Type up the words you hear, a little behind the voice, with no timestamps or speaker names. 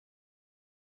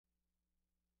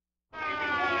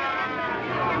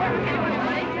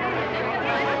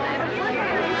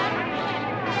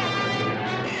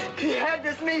He had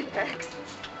this meat axe.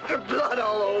 Blood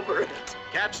all over it.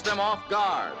 Catch them off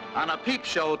guard on a peep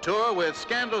show tour with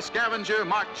scandal scavenger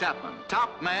Mark Chapman,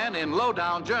 top man in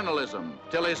lowdown journalism,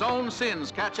 till his own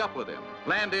sins catch up with him.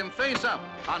 Land him face up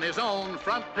on his own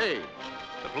front page.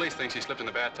 The police think she slipped in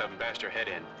the bathtub and bashed her head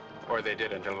in. Or they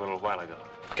did until a little while ago.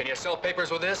 Can you sell papers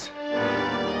with this?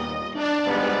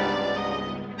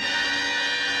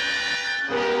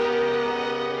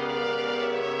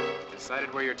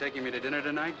 Decided where you're taking me to dinner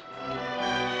tonight?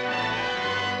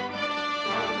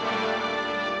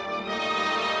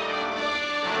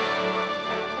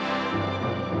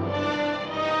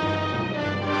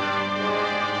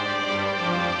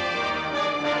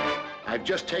 I've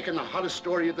just taken the hottest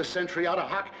story of the century out of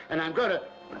Hawk, and I'm gonna...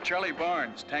 Charlie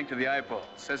Barnes, tanked to the eyeball.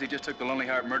 Says he just took the Lonely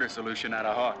Heart murder solution out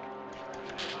of Hawk.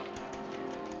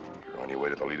 You're on your way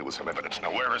to the leader with some evidence.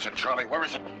 Now, where is it, Charlie? Where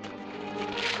is it?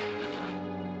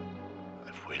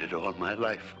 I've waited all my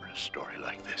life for a story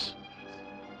like this.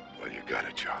 Well, you got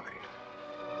it, Charlie.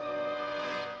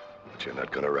 But you're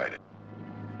not gonna write it.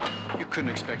 You couldn't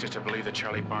expect us to believe that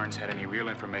Charlie Barnes had any real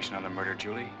information on the murder,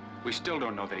 Julie. We still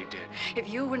don't know that he did. If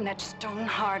you and that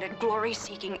stone-hearted,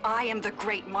 glory-seeking, I am the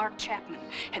great Mark Chapman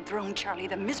had thrown Charlie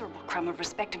the miserable crumb of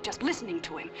respect of just listening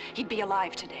to him, he'd be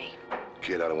alive today.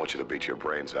 Kid, I don't want you to beat your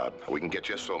brains out. We can get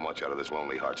just so much out of this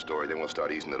Lonely Heart story, then we'll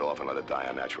start easing it off and let it die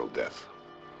a natural death.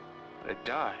 Let it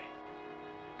die?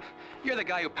 You're the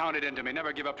guy who pounded into me.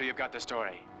 Never give up till you've got the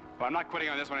story. Well, I'm not quitting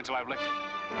on this one until I've licked it.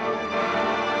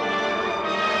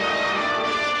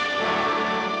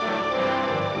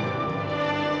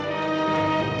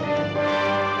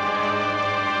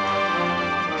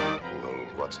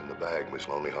 What's in the bag? Miss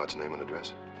Lonely Heart's name and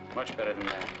address? Much better than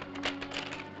that.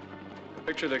 The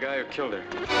picture of the guy who killed her.